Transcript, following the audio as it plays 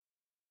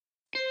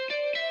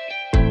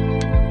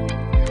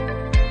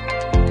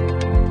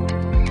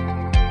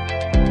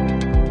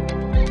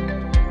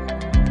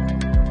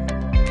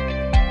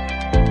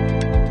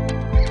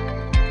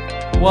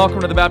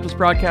Welcome to the Baptist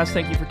Broadcast.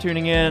 Thank you for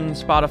tuning in.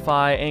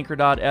 Spotify,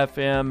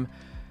 Anchor.fm,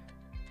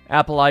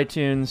 Apple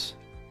iTunes.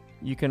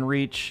 You can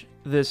reach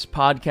this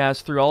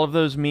podcast through all of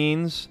those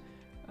means.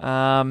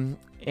 And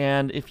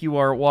if you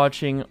are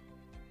watching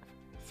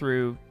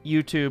through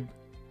YouTube,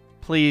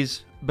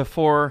 please,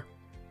 before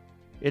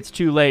it's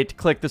too late,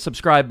 click the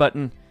subscribe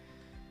button.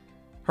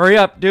 Hurry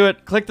up, do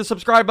it. Click the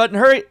subscribe button.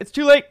 Hurry, it's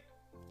too late.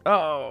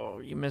 Oh,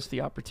 you missed the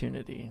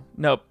opportunity.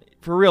 Nope,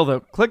 for real though,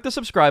 click the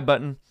subscribe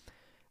button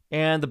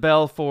and the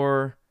bell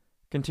for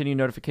continued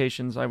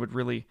notifications. I would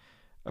really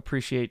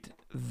appreciate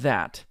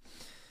that.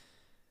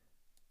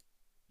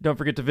 Don't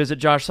forget to visit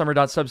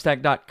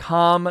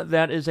joshsummer.substack.com.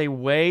 That is a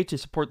way to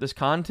support this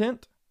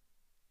content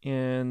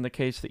in the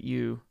case that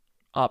you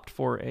opt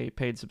for a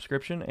paid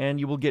subscription, and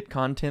you will get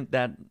content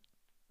that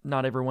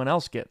not everyone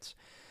else gets.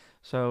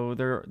 So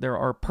there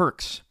are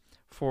perks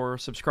for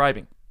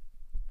subscribing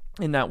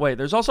in that way.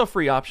 There's also a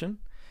free option,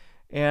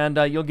 and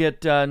you'll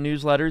get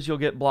newsletters, you'll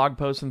get blog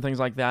posts and things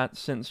like that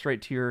sent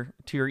straight to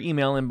your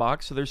email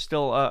inbox. So there's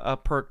still a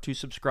perk to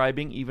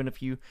subscribing, even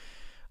if you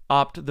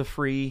opt the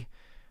free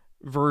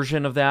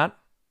version of that.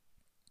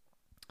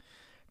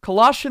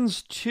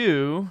 Colossians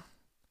 2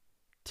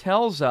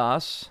 tells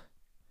us,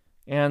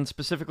 and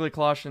specifically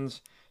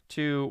Colossians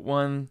 2,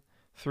 1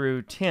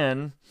 through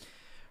 10,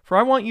 "For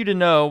I want you to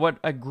know what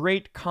a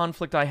great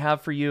conflict I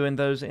have for you and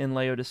those in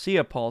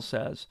Laodicea," Paul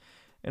says,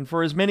 "and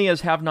for as many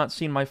as have not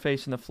seen my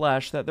face in the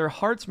flesh, that their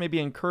hearts may be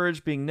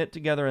encouraged, being knit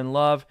together in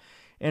love,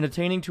 and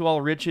attaining to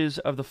all riches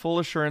of the full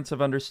assurance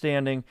of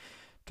understanding,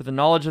 to the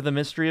knowledge of the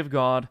mystery of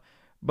God,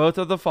 both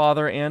of the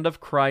Father and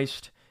of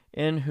Christ,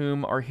 in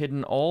whom are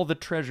hidden all the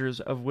treasures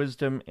of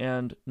wisdom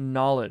and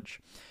knowledge."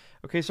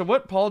 Okay, so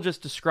what Paul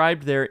just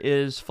described there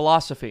is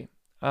philosophy.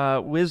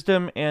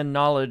 Wisdom and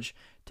knowledge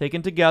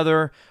taken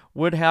together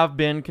would have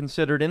been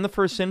considered in the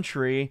first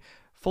century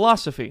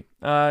philosophy,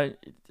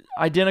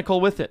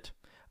 identical with it,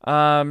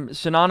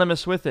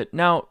 synonymous with it.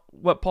 Now,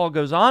 what Paul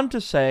goes on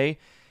to say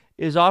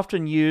is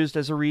often used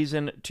as a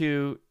reason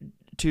to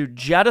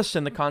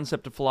jettison the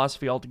concept of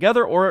philosophy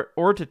altogether,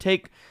 or to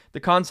take the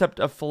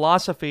concept of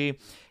philosophy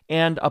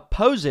and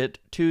oppose it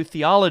to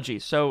theology.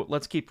 So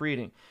let's keep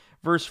reading.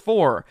 Verse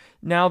 4,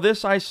 "Now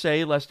this I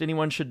say, lest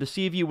anyone should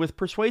deceive you with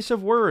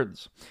persuasive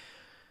words."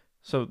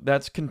 So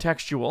that's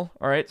contextual,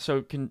 all right?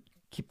 So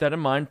keep that in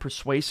mind.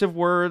 Persuasive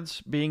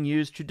words being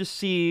used to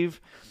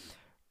deceive.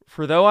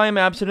 "For though I am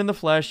absent in the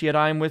flesh, yet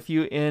I am with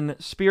you in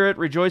spirit,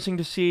 rejoicing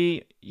to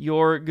see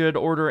your good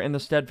order and the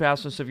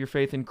steadfastness of your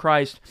faith in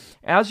Christ.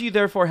 As you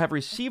therefore have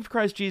received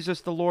Christ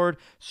Jesus the Lord,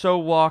 so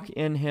walk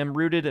in him,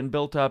 rooted and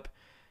built up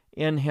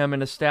in him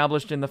and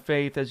established in the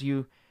faith as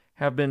you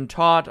have been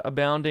taught,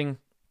 abounding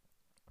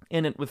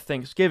in it with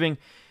thanksgiving.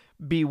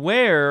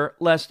 Beware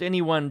lest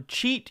anyone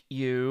cheat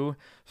you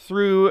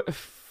through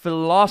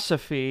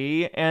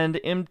philosophy and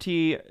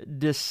empty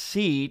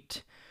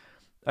deceit,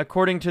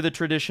 according to the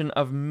tradition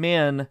of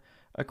men,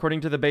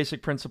 according to the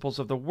basic principles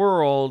of the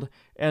world,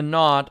 and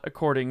not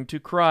according to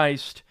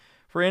Christ.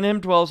 For in him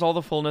dwells all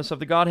the fullness of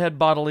the Godhead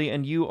bodily,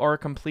 and you are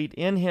complete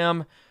in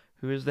him,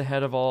 who is the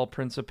head of all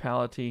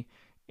principality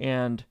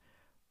and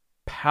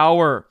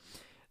power."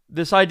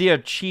 This idea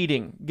of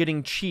cheating,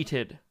 getting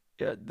cheated,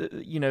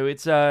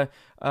 it's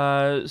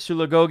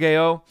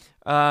sulagogeo.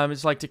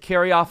 It's like to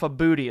carry off a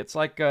booty. It's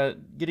like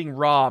getting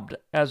robbed,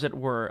 as it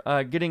were,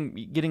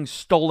 getting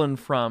stolen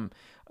from,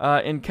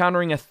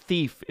 encountering a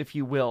thief, if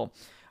you will.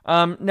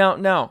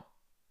 Now,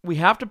 we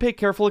have to pay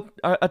careful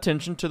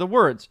attention to the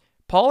words.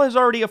 Paul has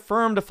already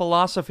affirmed a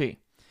philosophy,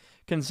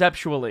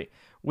 conceptually.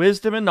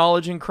 Wisdom and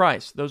knowledge in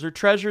Christ. Those are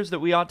treasures that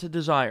we ought to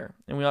desire,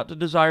 and we ought to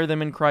desire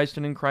them in Christ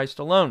and in Christ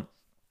alone.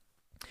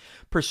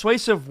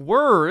 Persuasive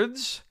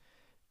words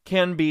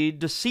can be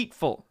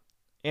deceitful.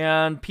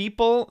 And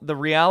the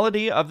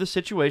reality of the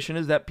situation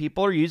is that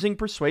people are using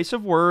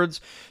persuasive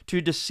words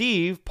to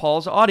deceive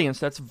Paul's audience.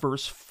 That's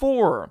verse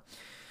 4.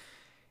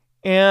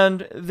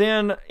 And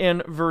then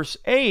in verse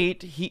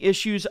 8, he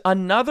issues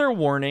another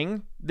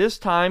warning. This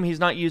time, he's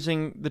not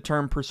using the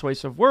term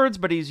persuasive words,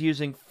 but he's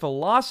using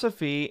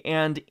philosophy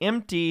and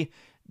empty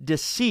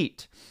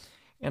deceit.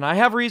 And I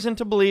have reason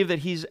to believe that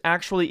he's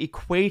actually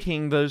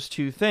equating those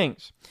two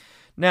things.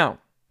 Now,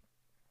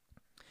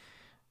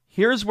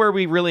 here's where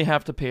we really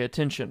have to pay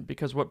attention,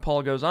 because what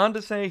Paul goes on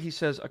to say, he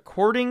says,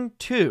 according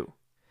to,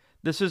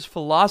 this is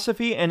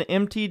philosophy and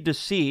empty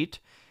deceit,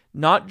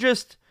 not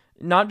just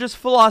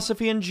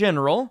philosophy in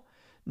general,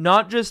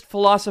 not just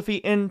philosophy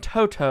in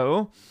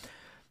toto,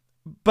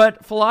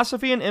 but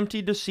philosophy and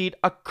empty deceit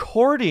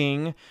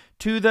according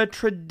to the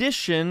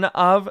tradition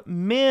of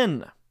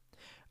men,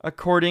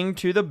 according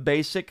to the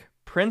basic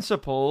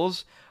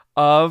principles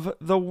of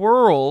the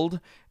world,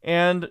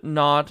 and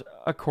not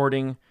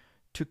according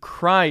to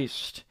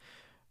Christ.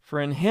 For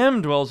in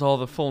him dwells all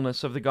the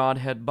fullness of the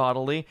Godhead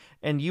bodily,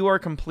 and you are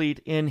complete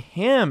in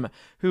him,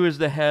 who is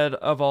the head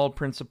of all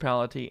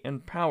principality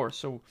and power.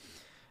 So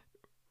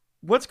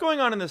what's going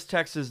on in this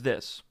text is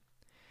this.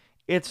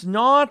 It's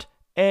not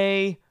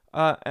a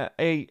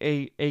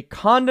a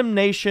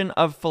condemnation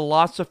of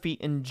philosophy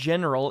in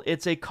general.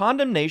 It's a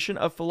condemnation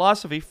of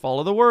philosophy,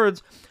 follow the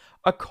words,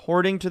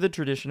 according to the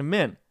tradition of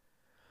men.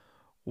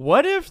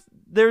 What if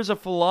there's a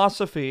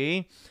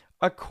philosophy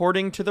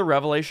according to the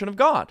revelation of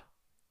God,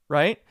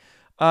 right?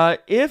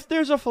 If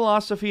there's a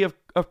philosophy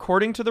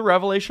according to the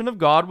revelation of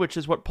God, which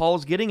is what Paul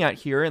is getting at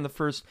here in this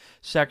first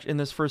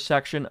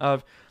section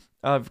of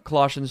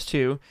Colossians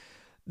 2,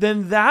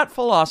 then that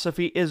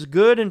philosophy is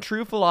good and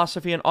true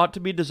philosophy and ought to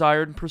be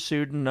desired and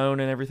pursued and known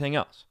and everything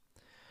else.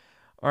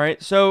 All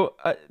right, so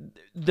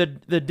the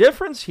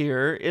difference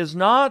here is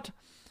not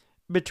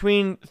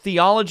between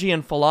theology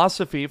and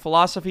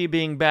philosophy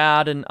being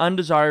bad and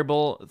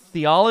undesirable,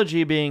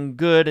 theology being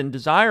good and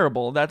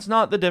desirable. That's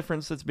not the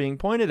difference that's being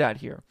pointed at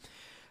here.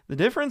 The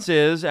difference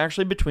is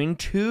actually between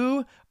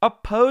two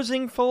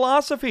opposing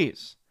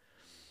philosophies.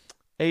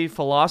 A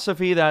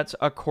philosophy that's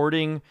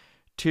according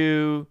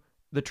to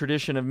the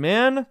tradition of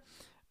men,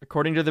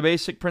 according to the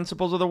basic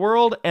principles of the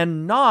world,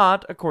 and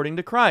not according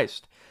to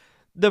Christ.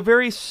 The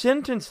very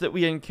sentence that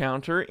we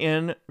encounter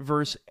in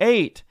verse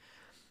 8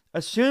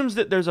 assumes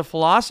that there's a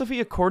philosophy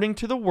according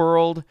to the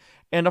world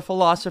and a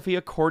philosophy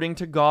according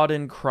to God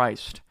in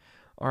Christ.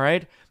 All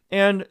right?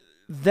 And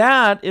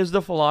that is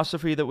the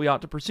philosophy that we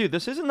ought to pursue.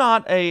 This is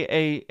not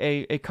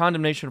a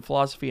condemnation of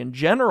philosophy in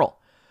general.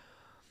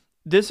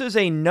 This is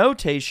a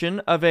notation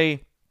of an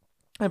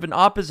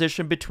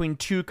opposition between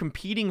two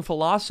competing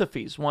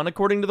philosophies, one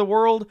according to the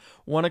world,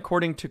 one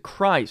according to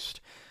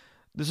Christ.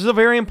 This is a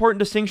very important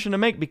distinction to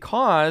make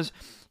because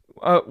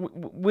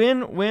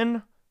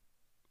when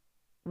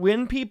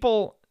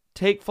people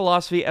take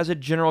philosophy as a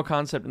general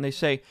concept and they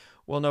say,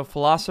 well, no,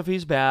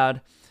 philosophy's bad,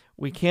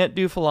 we can't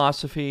do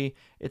philosophy,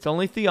 it's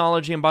only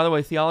theology, and by the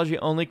way, theology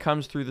only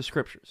comes through the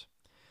Scriptures.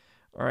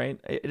 All right?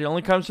 It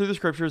only comes through the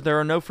Scriptures. There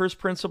are no first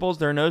principles,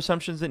 there are no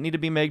assumptions that need to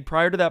be made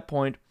prior to that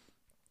point.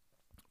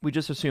 We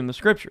just assume the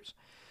Scriptures.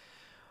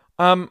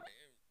 Not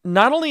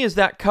only is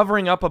that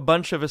covering up a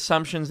bunch of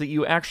assumptions that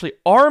you actually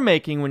are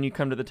making when you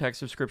come to the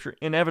text of Scripture,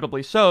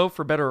 inevitably so,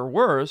 for better or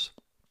worse,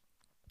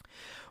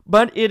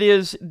 but it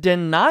is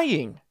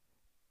denying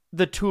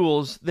the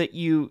tools that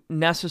you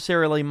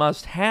necessarily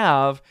must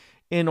have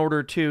in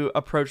order to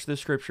approach the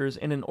Scriptures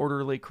in an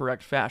orderly,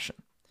 correct fashion,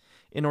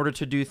 in order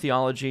to do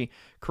theology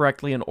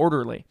correctly and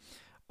orderly.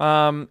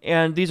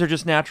 And these are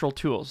just natural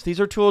tools. These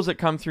are tools that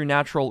come through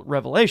natural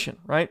revelation,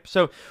 right?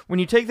 So when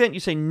you take that and you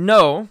say,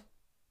 no,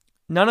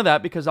 none of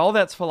that, because all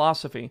that's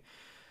philosophy,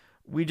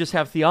 we just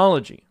have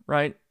theology,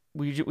 right?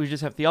 We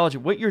just have theology.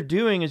 What you're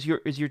doing is you're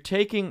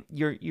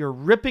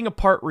ripping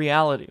apart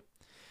reality,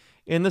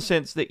 in the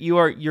sense that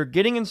you're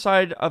getting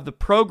inside of the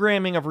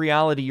programming of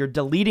reality. You're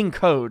deleting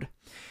code,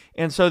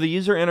 and so the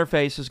user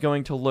interface is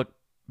going to look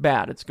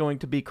bad. It's going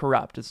to be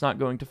corrupt. It's not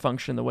going to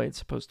function the way it's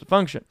supposed to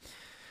function.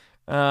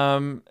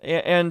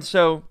 And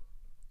so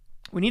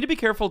we need to be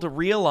careful to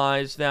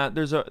realize that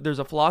there's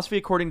a philosophy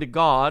according to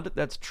God,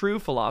 that's true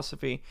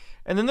philosophy,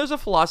 and then there's a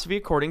philosophy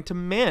according to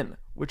men,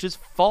 which is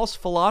false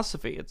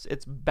philosophy.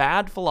 It's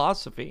bad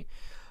philosophy.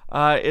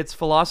 It's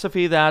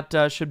philosophy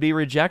that should be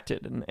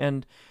rejected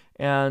and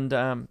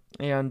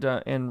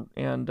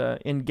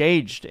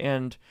engaged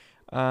and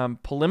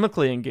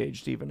polemically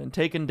engaged even, and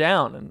taken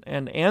down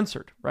and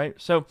answered, right?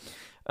 So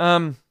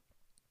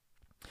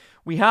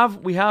we have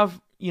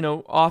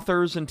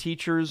authors and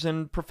teachers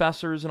and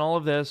professors and all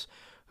of this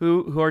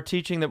who are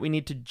teaching that we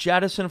need to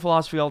jettison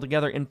philosophy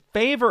altogether in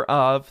favor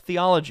of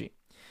theology.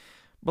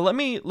 But let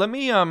me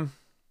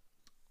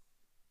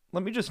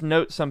just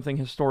note something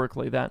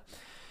historically, that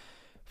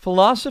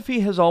philosophy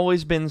has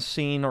always been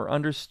seen or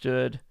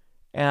understood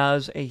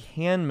as a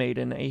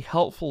handmaiden, a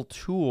helpful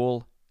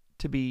tool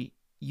to be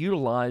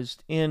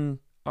utilized in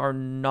our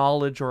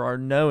knowledge or our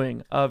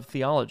knowing of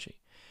theology.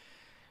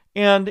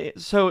 And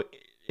so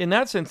in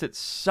that sense, it's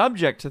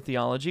subject to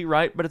theology,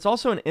 right? But it's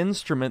also an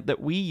instrument that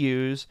we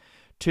use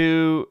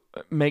to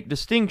make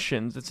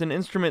distinctions. It's an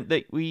instrument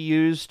that we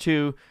use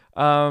to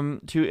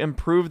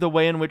improve the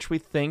way in which we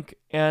think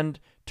and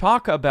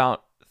talk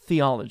about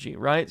theology,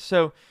 right?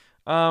 So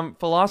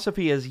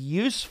philosophy is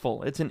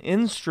useful. It's an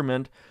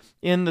instrument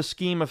in the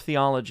scheme of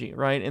theology,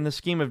 right? In the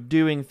scheme of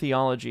doing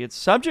theology. It's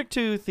subject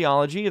to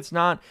theology. It's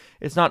not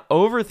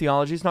over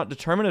theology. It's not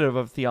determinative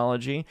of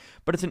theology,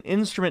 but it's an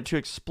instrument to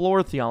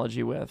explore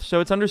theology with.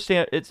 So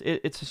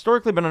it's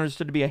historically been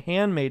understood to be a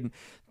handmaiden.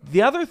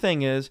 The other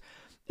thing is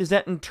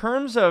that in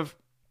terms of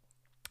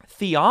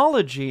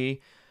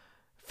theology,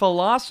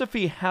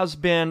 philosophy has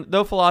been,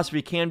 though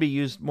philosophy can be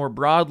used more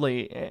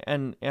broadly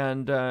and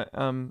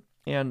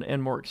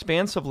more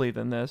expansively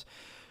than this,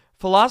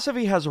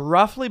 philosophy has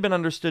roughly been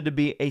understood to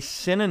be a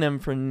synonym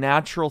for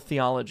natural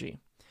theology.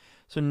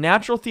 So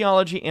natural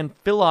theology and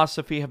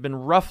philosophy have been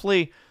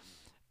roughly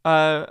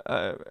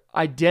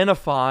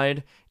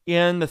identified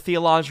in the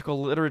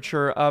theological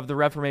literature of the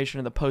Reformation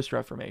and the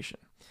post-Reformation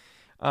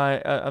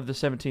of the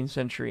 17th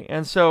century.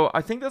 And so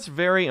I think that's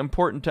very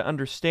important to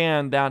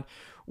understand, that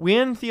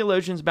when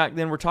theologians back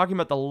then were talking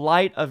about the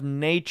light of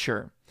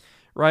nature,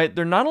 right?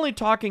 They're not only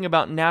talking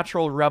about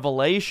natural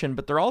revelation,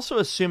 but they're also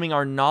assuming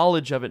our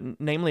knowledge of it,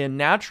 namely a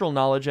natural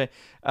knowledge, a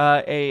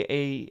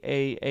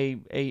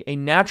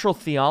natural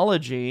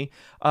theology,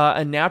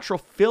 a natural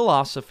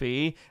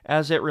philosophy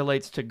as it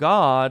relates to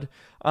God,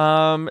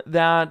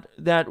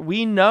 that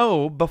we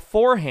know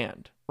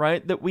beforehand,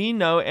 right? That we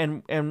know,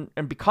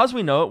 and because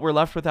we know it, we're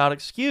left without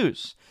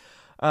excuse,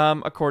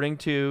 according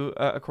to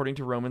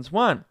Romans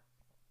 1.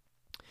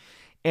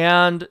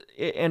 And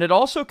it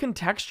also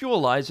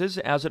contextualizes,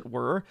 as it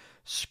were,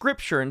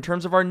 Scripture in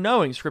terms of our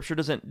knowing. Scripture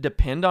doesn't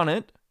depend on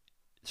it.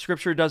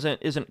 Scripture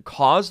isn't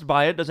caused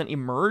by it, doesn't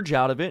emerge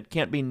out of it,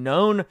 can't be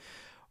known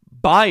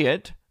by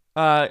it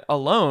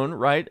alone,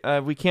 right?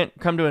 We can't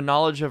come to a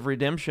knowledge of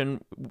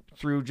redemption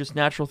through just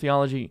natural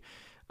theology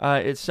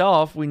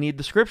itself. We need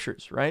the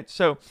Scriptures, right?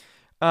 So,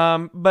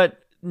 but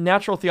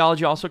natural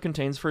theology also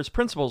contains first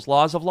principles,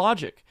 laws of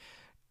logic,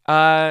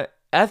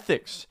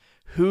 ethics,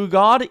 who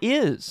God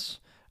is,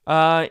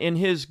 in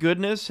his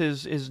goodness,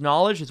 his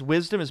knowledge, his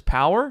wisdom, his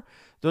power.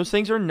 Those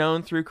things are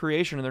known through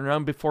creation, and they're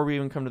known before we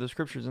even come to the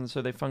Scriptures, and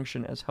so they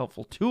function as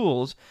helpful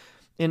tools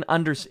in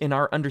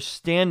our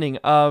understanding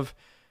of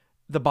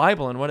the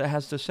Bible and what it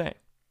has to say.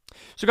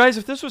 So guys,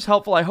 if this was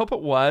helpful, I hope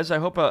it was. I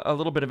hope a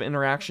little bit of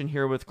interaction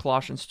here with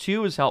Colossians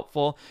 2 is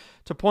helpful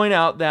to point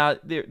out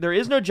that there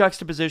is no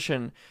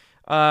juxtaposition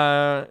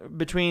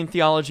between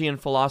theology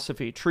and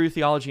philosophy, true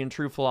theology and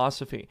true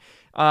philosophy.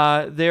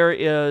 There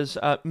is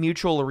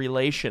mutual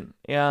relation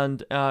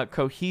and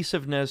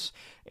cohesiveness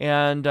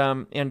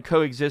and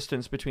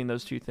coexistence between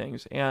those two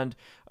things. And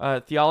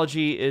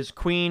theology is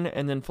queen,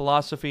 and then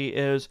philosophy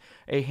is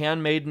a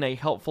handmaiden, a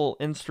helpful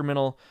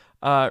instrumental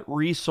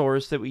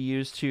resource that we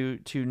use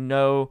to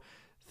know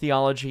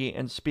theology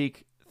and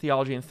speak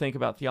theology and think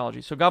about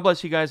theology. So God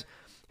bless you guys.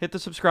 Hit the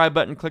subscribe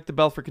button, click the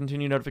bell for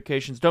continued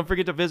notifications. Don't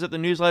forget to visit the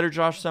newsletter,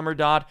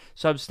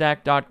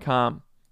 joshsummer.substack.com.